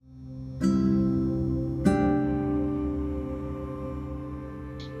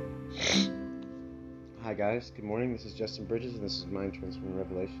Hi guys, good morning. This is Justin Bridges and this is Mind Transforming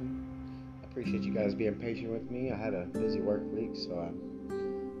Revelation. I appreciate you guys being patient with me. I had a busy work week, so I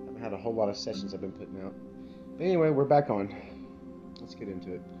haven't had a whole lot of sessions I've been putting out. But anyway, we're back on. Let's get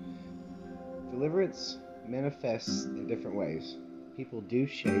into it. Deliverance manifests in different ways. People do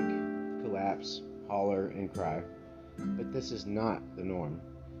shake, collapse, holler, and cry. But this is not the norm.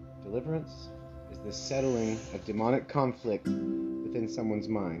 Deliverance is the settling of demonic conflict within someone's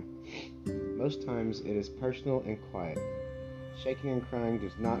mind. Most times it is personal and quiet. Shaking and crying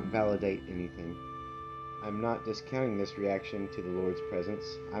does not validate anything. I'm not discounting this reaction to the Lord's presence.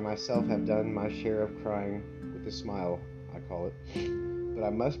 I myself have done my share of crying with a smile, I call it. But I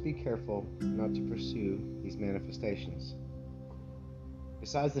must be careful not to pursue these manifestations.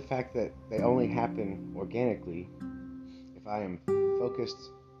 Besides the fact that they only happen organically, if I am focused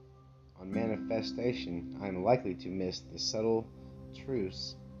on manifestation, I am likely to miss the subtle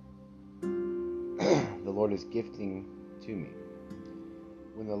truths the Lord is gifting to me.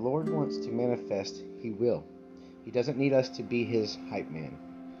 When the Lord wants to manifest, He will. He doesn't need us to be His hype man.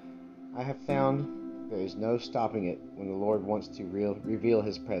 I have found there is no stopping it when the Lord wants to reveal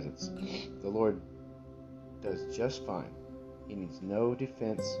His presence. The Lord does just fine. He needs no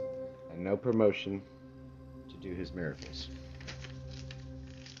defense and no promotion to do His miracles.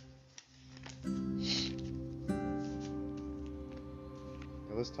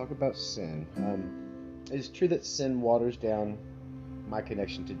 Now let's talk about sin. It is true that sin waters down my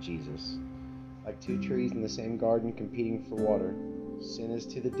connection to Jesus. Like two trees in the same garden competing for water, sin is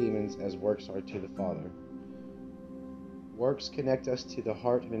to the demons as works are to the Father. Works connect us to the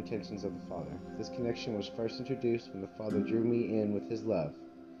heart and intentions of the Father. This connection was first introduced when the Father drew me in with His love.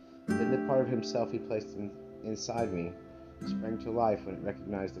 Then the part of Himself He placed inside me sprang to life when it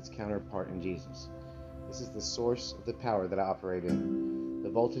recognized its counterpart in Jesus. This is the source of the power that I operate in. The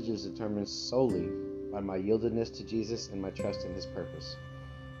voltage is determined solely by my yieldedness to Jesus and my trust in His purpose.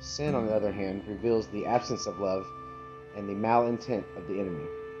 Sin, on the other hand, reveals the absence of love and the malintent of the enemy.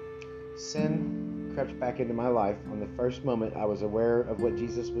 Sin crept back into my life on the first moment I was aware of what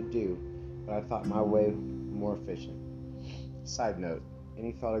Jesus would do, but I thought my way more efficient. Side note,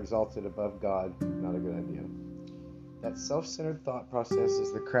 any thought exalted above God, not a good idea. That self-centered thought process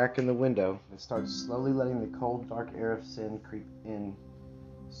is the crack in the window that starts slowly letting the cold, dark air of sin creep in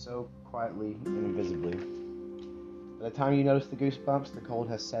so quietly and invisibly. By the time you notice the goosebumps, the cold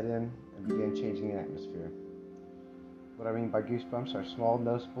has set in and began changing the atmosphere. What I mean by goosebumps are small,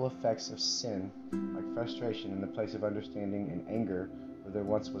 noticeable effects of sin, like frustration in the place of understanding and anger where there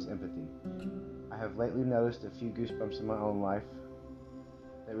once was empathy. I have lately noticed a few goosebumps in my own life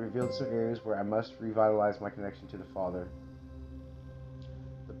that revealed some areas where I must revitalize my connection to the Father.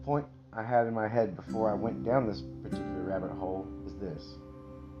 The point I had in my head before I went down this particular rabbit hole is this.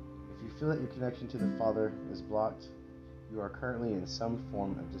 If you feel that your connection to the Father is blocked, you are currently in some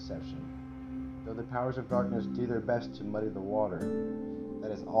form of deception. Though the powers of darkness do their best to muddy the water,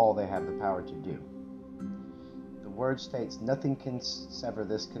 that is all they have the power to do. The Word states nothing can sever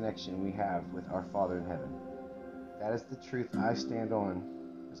this connection we have with our Father in heaven. That is the truth I stand on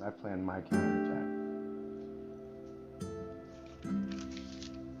as I plan my counterattack.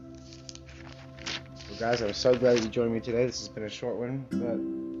 Well guys, I'm so glad that you joined me today. This has been a short one,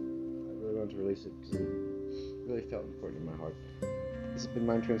 but to release it because it really felt important in my heart. This has been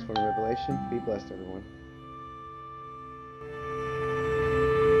Mind Transforming Revelation. Be blessed, everyone.